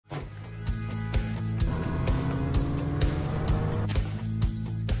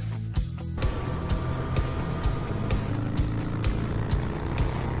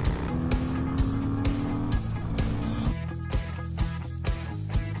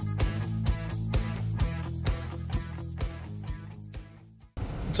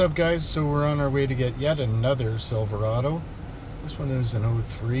What's up, guys? So we're on our way to get yet another Silverado. This one is an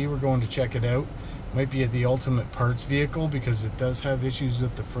 03. We're going to check it out. Might be the ultimate parts vehicle because it does have issues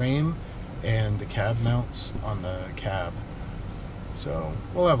with the frame and the cab mounts on the cab. So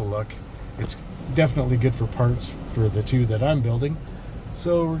we'll have a look. It's definitely good for parts for the two that I'm building.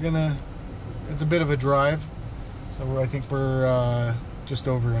 So it's a bit of a drive. So I think we're just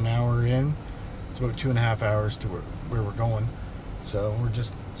over an hour in. It's about 2.5 hours to where we're going. So we're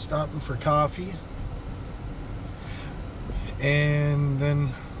just stopping for coffee, and then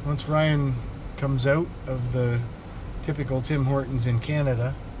once Ryan comes out of the typical Tim Hortons in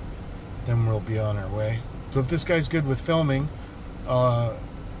Canada, then we'll be on our way. So if this guy's good with filming, I'll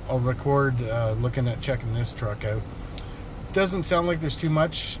record looking at checking this truck out. Doesn't sound like there's too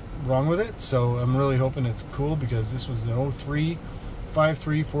much wrong with it, so I'm really hoping it's cool because this was an 03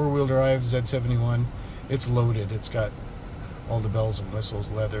 5.3 4-wheel drive Z71. It's loaded. It's got all the bells and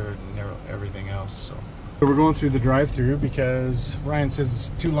whistles, leather and everything else. So we're going through the drive-through because Ryan says it's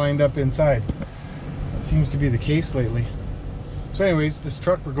too lined up inside. That seems to be the case lately. So anyways, this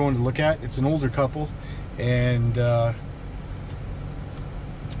truck we're going to look at, it's an older couple, and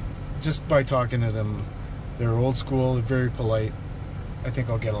just by talking to them, they're old school, they're very polite. I think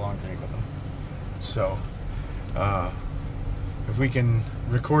I'll get along great with them. So if we can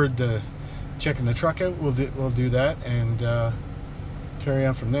record the checking the truck out, we'll do that and carry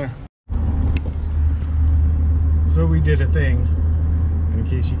on from there. So we did a thing, in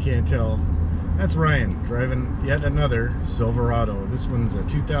case you can't tell. That's Ryan driving yet another Silverado. This one's a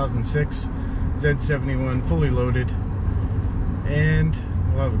 2006 Z71 fully loaded, and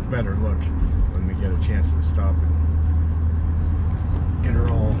we'll have a better look when we get a chance to stop and get her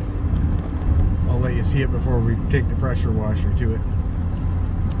all. I'll let you see it before we take the pressure washer to it.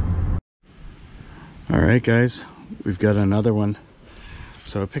 All right, guys, we've got another one.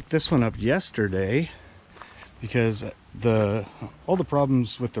 So I picked this one up yesterday because all the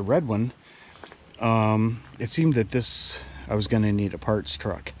problems with the red one, it seemed that I was going to need a parts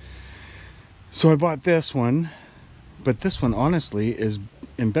truck. So I bought this one, but this one honestly is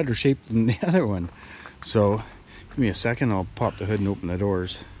in better shape than the other one. So give me a second, I'll pop the hood and open the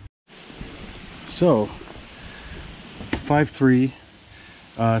doors. So 5.3,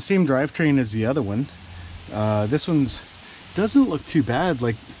 same drivetrain as the other one. This one's doesn't look too bad.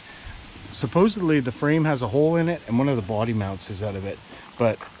 Like, supposedly the frame has a hole in it and one of the body mounts is out of it,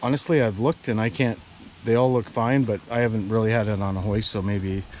 but honestly I've looked and they all look fine, but I haven't really had it on a hoist, so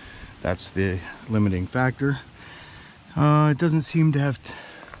maybe that's the limiting factor. It doesn't seem to have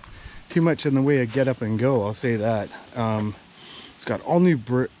too much in the way of get up and go, I'll say that. It's got all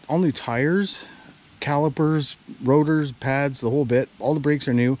new tires, calipers, rotors, pads, the whole bit. All the brakes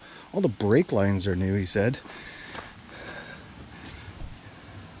are new. All the brake lines are new, he said.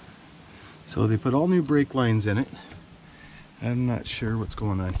 So they put all new brake lines in it. I'm not sure what's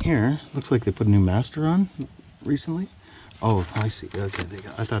going on here. Looks like they put a new master on recently. Oh, I see. Okay,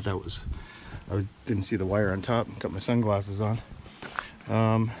 I thought that was... I didn't see the wire on top. Got my sunglasses on.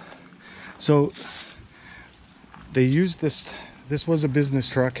 So they used this. This was a business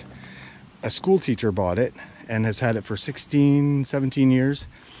truck. A school teacher bought it and has had it for 16, 17 years.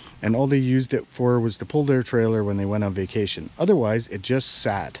 And all they used it for was to pull their trailer when they went on vacation. Otherwise, it just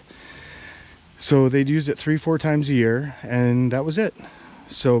sat. So they'd use it 3-4 times a year, and that was it.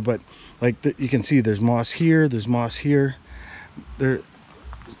 So, but like you can see, there's moss here, there's moss here, there's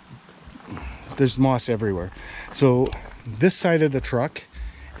moss everywhere. So this side of the truck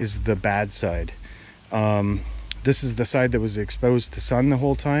is the bad side. This is the side that was exposed to sun the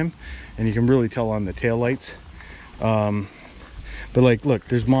whole time, and you can really tell on the taillights. But like, look,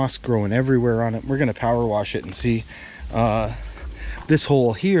 there's moss growing everywhere on it. We're gonna power wash it and see. This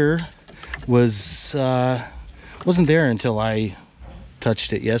hole here wasn't there until I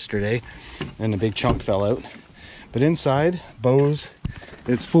touched it yesterday, and a big chunk fell out. But inside, Bose,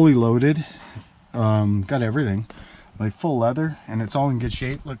 it's fully loaded. Got everything, like full leather, and it's all in good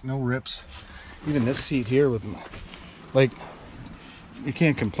shape. Look, no rips. Even this seat here with, like, you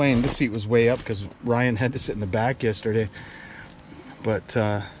can't complain. This seat was way up because Ryan had to sit in the back yesterday. But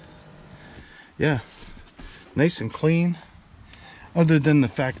yeah, nice and clean, other than the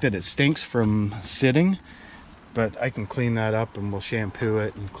fact that it stinks from sitting, but I can clean that up and we'll shampoo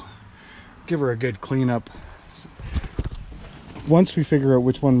it and give her a good clean up once we figure out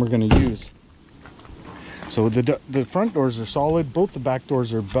which one we're going to use. So the front doors are solid. Both the back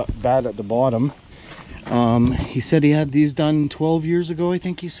doors are bad at the bottom. He said he had these done 12 years ago, I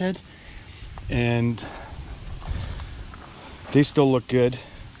think he said, and they still look good.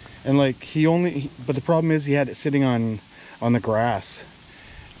 And like but the problem is he had it sitting on the grass,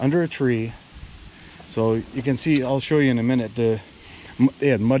 under a tree. So you can see, I'll show you in a minute, they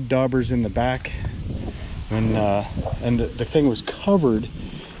had mud daubers in the back, and the thing was covered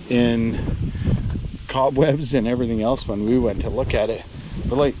in cobwebs and everything else when we went to look at it.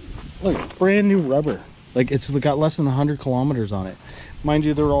 But like, look, brand new rubber. Like, it's got less than 100 kilometers on it. Mind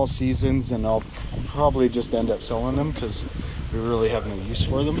you, they're all seasons, and I'll probably just end up selling them because we really have no use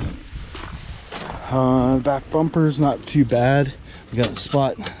for them. Back bumper's not too bad. We got a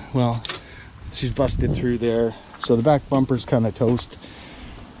spot, well, she's busted through there, so the back bumper's kind of toast.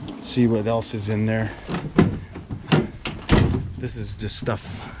 Let's see what else is in there. This is just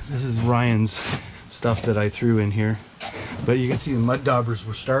stuff, this is Ryan's stuff that I threw in here. But you can see the mud daubers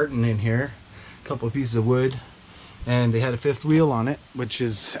were starting in here. A couple of pieces of wood, and they had a fifth wheel on it, which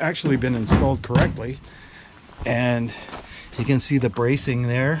has actually been installed correctly. And you can see the bracing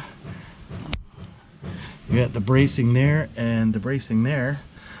there. You got the bracing there and the bracing there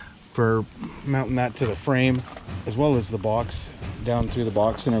for mounting that to the frame, as well as the box, down through the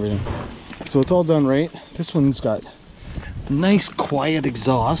box and everything. So it's all done right. This one's got nice quiet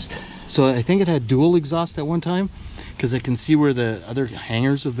exhaust. So I think it had dual exhaust at one time, because I can see where the other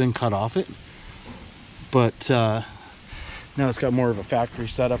hangers have been cut off it. But now it's got more of a factory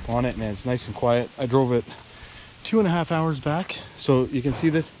setup on it, and it's nice and quiet. I drove it 2.5 hours back, so you can see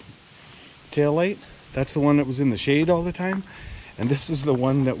this tail light. That's the one that was in the shade all the time, and this is the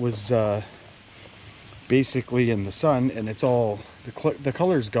one that was basically in the sun, and it's all the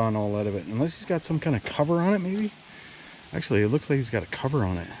color's gone all out of it, unless he's got some kind of cover on it. Maybe actually it looks like he's got a cover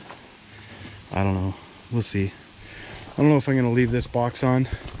on it. I don't know, we'll see. I don't know if I'm going to leave this box on.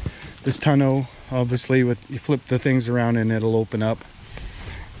 This tonneau, obviously, with you flip the things around and it'll open up.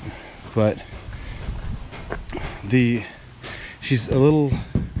 But she's a little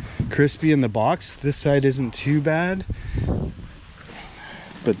crispy in the box. This side isn't too bad,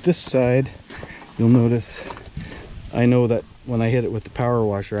 but this side, you'll notice, I know that when I hit it with the power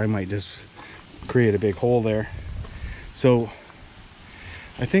washer, I might just create a big hole there. So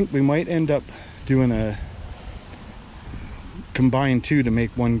I think we might end up doing a combine two to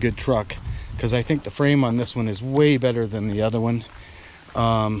make one good truck, because I think the frame on this one is way better than the other one.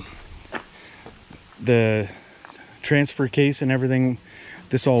 The transfer case and everything,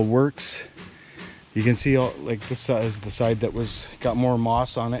 this all works. You can see all, like, this is the side that got more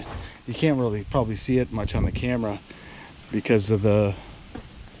moss on it. You can't really probably see it much on the camera because of the,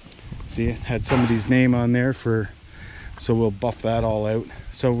 see, it had somebody's name on there so we'll buff that all out.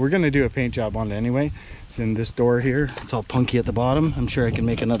 So we're gonna do a paint job on it anyway. It's in this door here. It's all punky at the bottom. I'm sure I can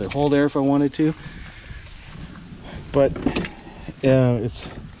make another hole there if I wanted to. But it's,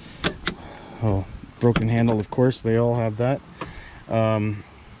 oh, broken handle, of course. They all have that.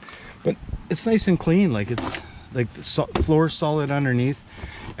 But it's nice and clean. Like, it's like the floor's solid underneath.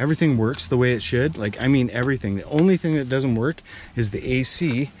 Everything works the way it should. Like, I mean, everything. The only thing that doesn't work is the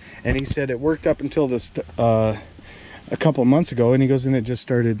AC. And he said it worked up until this a couple of months ago, and he goes, and it just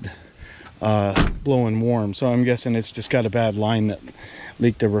started blowing warm. So I'm guessing it's just got a bad line that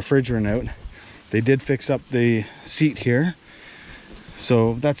leaked the refrigerant out. They did fix up the seat here,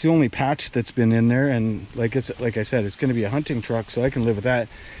 so that's the only patch that's been in there. And like I said, it's going to be a hunting truck, so I can live with that.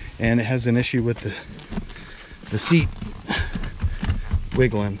 And it has an issue with the seat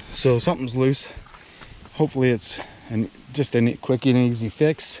wiggling, so something's loose. Hopefully it's just a quick and easy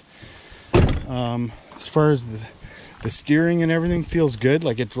fix. As far as the steering and everything, feels good.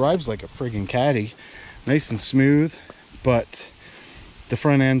 Like, it drives like a friggin' caddy, nice and smooth, but the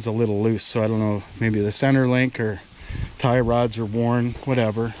front end's a little loose, so I don't know, maybe the center link or tie rods are worn,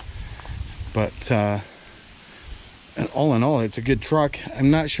 whatever. But and all in all, it's a good truck.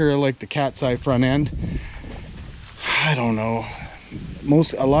 I'm not sure I like the cat's eye front end. I don't know,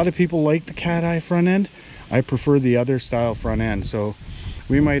 a lot of people like the cat eye front end. I prefer the other style front end, so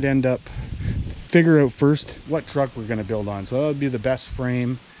we might end up figure out first what truck we're going to build on. So that would be the best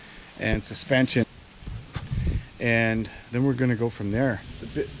frame and suspension, and then we're going to go from there.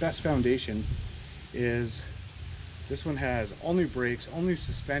 The best foundation is this one. Has all new brakes, all new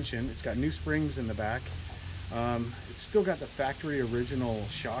suspension. It's got new springs in the back. It's still got the factory original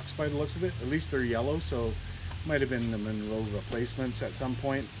shocks by the looks of it. At least they're yellow, so might have been the Monroe replacements at some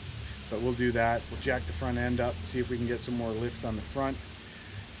point, but we'll do that. We'll jack the front end up, see if we can get some more lift on the front,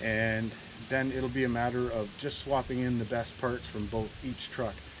 and then it'll be a matter of just swapping in the best parts from each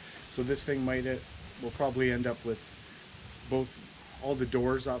truck. So this thing we'll probably end up with all the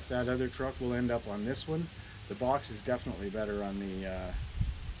doors off that other truck will end up on this one. The box is definitely better on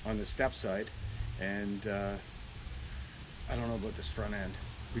the step side, and I don't know about this front end.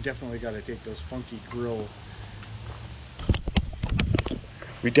 We definitely got to take those funky grill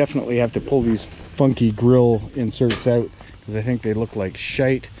We definitely have to pull these funky grill inserts out because I think they look like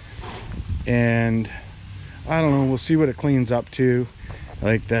shite. And I don't know, we'll see what it cleans up to.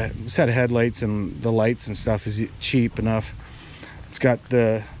 Like the set of headlights and the lights and stuff is cheap enough. It's got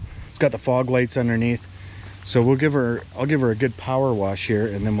the fog lights underneath. So I'll give her a good power wash here,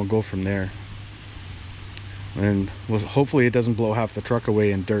 and then we'll go from there. And hopefully it doesn't blow half the truck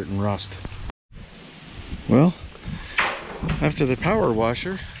away in dirt and rust. Well, after the power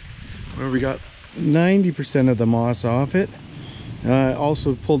washer, where we got 90% of the moss off it,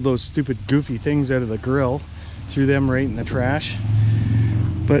 also pulled those stupid goofy things out of the grill, threw them right in the trash.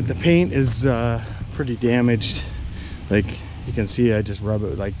 But the paint is pretty damaged. Like you can see, I just rub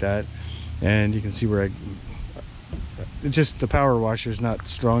it like that, and you can see where the power washer is not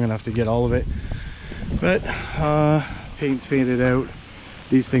strong enough to get all of it. But paint's faded out.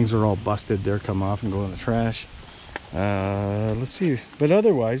 These things are all busted. They're come off and go in the trash. Let's see. But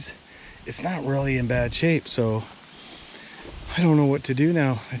otherwise, it's not really in bad shape. So I don't know what to do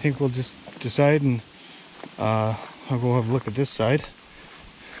now. I think we'll just decide, and I'll go have a look at this side.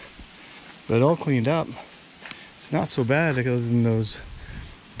 But all cleaned up. It's not so bad other than those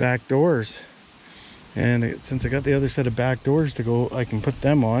back doors. And since I got the other set of back doors to go, I can put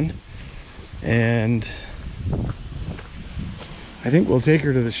them on. And I think we'll take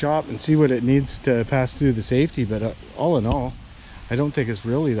her to the shop and see what it needs to pass through the safety. But all in all, I don't think it's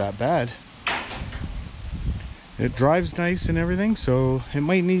really that bad. It drives nice and everything, so it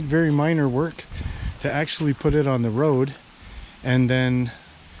might need very minor work to actually put it on the road. And then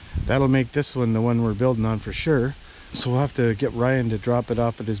that'll make this one the one we're building on for sure. So we'll have to get Ryan to drop it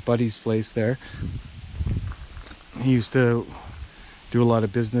off at his buddy's place there. He used to do a lot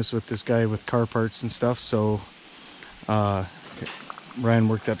of business with this guy with car parts and stuff, so Ryan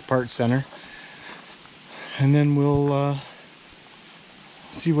worked at the parts center. And then we'll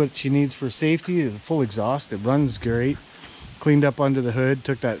see what she needs for safety. The full exhaust, it runs great. Cleaned up under the hood,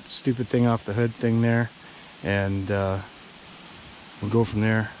 took that stupid thing off the hood thing there, and we'll go from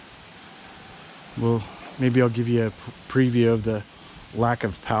there. Maybe I'll give you a preview of the lack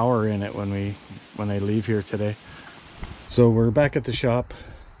of power in it when I leave here today. So we're back at the shop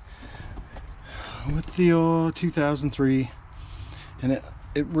with the 2003, and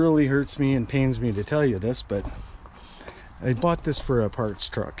it really hurts me and pains me to tell you this, but I bought this for a parts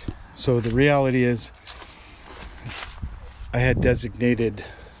truck. So the reality is I had designated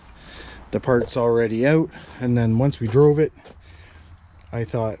the parts already out, and then once we drove it, I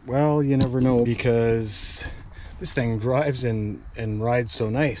thought, well, you never know, because this thing drives and rides so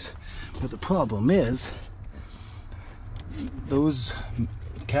nice. But the problem is those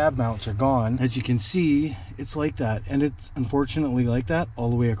cab mounts are gone. As you can see, it's like that, and it's unfortunately like that all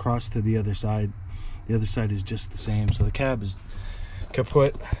the way across to the other side. The other side is just the same, so the cab is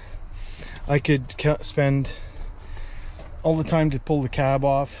kaput. I could spend all the time to pull the cab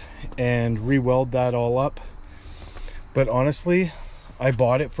off and re-weld that all up, but honestly, I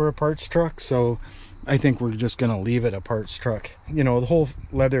bought it for a parts truck, so I think we're just gonna leave it a parts truck. You know, the whole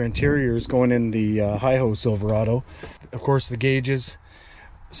leather interior is going in the Hi-Ho Silverado. Of course, the gauges,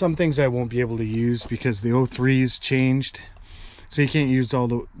 some things I won't be able to use because the 03's changed, so you can't use all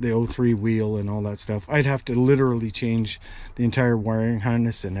the 03 wheel and all that stuff. I'd have to literally change the entire wiring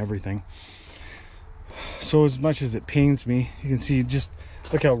harness and everything. So as much as it pains me, you can see, just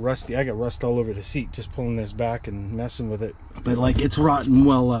look how rusty. I got rust all over the seat just pulling this back and messing with it. But like, it's rotten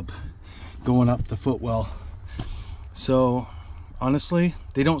well up, going up the footwell. So honestly,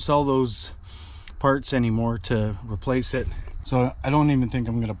 they don't sell those parts anymore to replace it. So I don't even think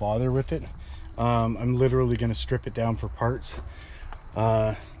I'm going to bother with it. I'm literally going to strip it down for parts.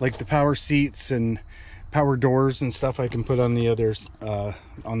 Like the power seats and power doors and stuff I can put on the others,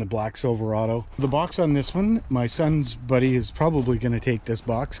 on the black Silverado. The box on this one, my son's buddy is probably going to take this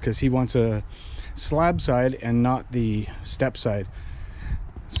box because he wants a slab side and not the step side.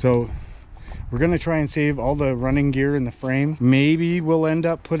 So we're going to try and save all the running gear in the frame. Maybe we'll end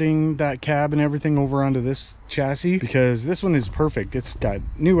up putting that cab and everything over onto this chassis, because this one is perfect. It's got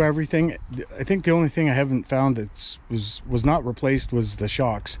new everything. I think the only thing I haven't found that was not replaced was the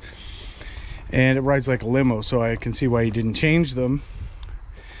shocks. And it rides like a limo, so I can see why he didn't change them.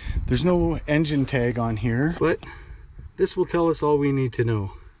 There's no engine tag on here, but this will tell us all we need to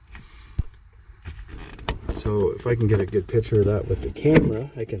know. So if I can get a good picture of that with the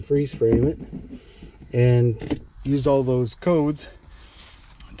camera, I can freeze frame it and use all those codes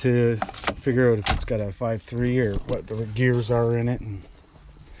to figure out if it's got a 5.3 or what the gears are in it. And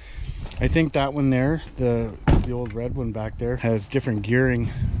I think that one there, the old red one back there, has different gearing.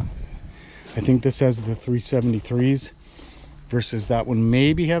 I think this has the 373s versus that one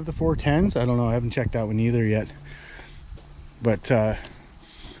maybe have the 410s. I don't know, I haven't checked that one either yet. But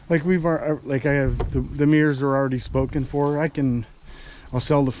like I have the mirrors are already spoken for. I'll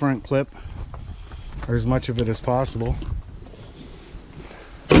sell the front clip, or as much of it as possible.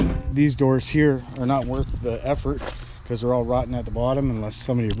 These doors here are not worth the effort because they're all rotten at the bottom, unless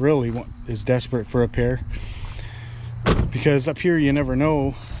somebody really is desperate for a pair. Because up here you never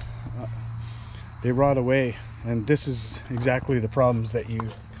know, they rot away, and this is exactly the problems that you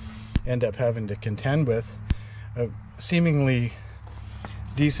end up having to contend with. A seemingly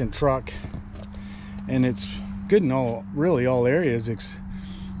decent truck, and it's good in all areas,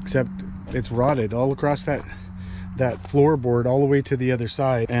 except it's rotted all across that floorboard all the way to the other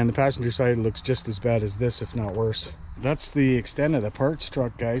side, and the passenger side looks just as bad as this, if not worse. That's the extent of the parts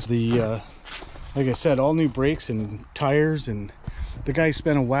truck, guys. Like I said, all new brakes and tires, and the guy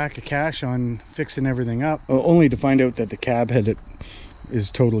spent a whack of cash on fixing everything up, only to find out that the cab head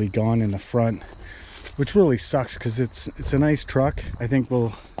is totally gone in the front, which really sucks because it's a nice truck. I think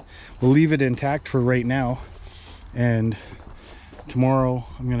we'll leave it intact for right now, and tomorrow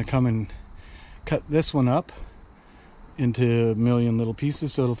I'm gonna come and cut this one up into a million little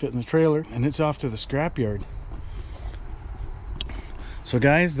pieces so it'll fit in the trailer, and it's off to the scrapyard. So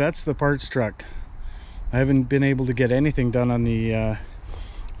guys, that's the parts truck. I haven't been able to get anything done on the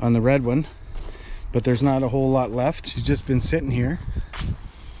red one, but there's not a whole lot left. She's just been sitting here,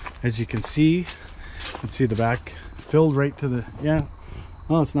 as you can see. Let's see the back filled right to the, yeah,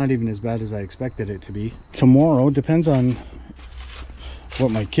 well, it's not even as bad as I expected it to be. Tomorrow depends on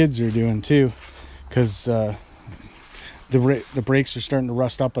what my kids are doing too, because the brakes are starting to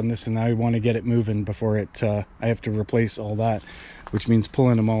rust up on this, and I want to get it moving before I have to replace all that, which means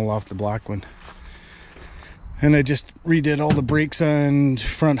pulling them all off the black one. And I just redid all the brakes and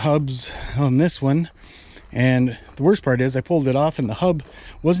front hubs on this one, and the worst part is I pulled it off and the hub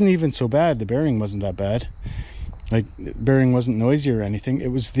wasn't even so bad. The bearing wasn't that bad, like the bearing wasn't noisy or anything.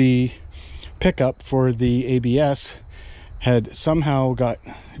 It was the pickup for the ABS had somehow it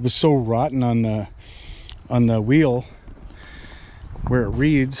was so rotten on the wheel where it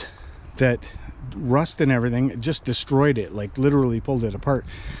reads, that rust and everything, it just destroyed it, like literally pulled it apart.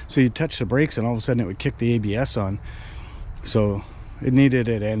 So you touch the brakes and all of a sudden it would kick the ABS on. So it needed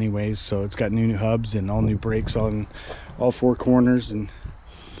it anyways, so it's got new hubs and all new brakes on all four corners, and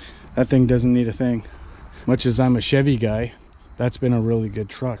that thing doesn't need a thing. Much as I'm a Chevy guy, that's been a really good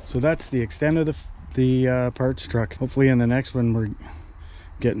truck. So that's the extent of the parts truck. Hopefully in the next one we're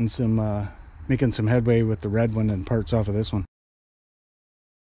getting some making some headway with the red one and parts off of this one.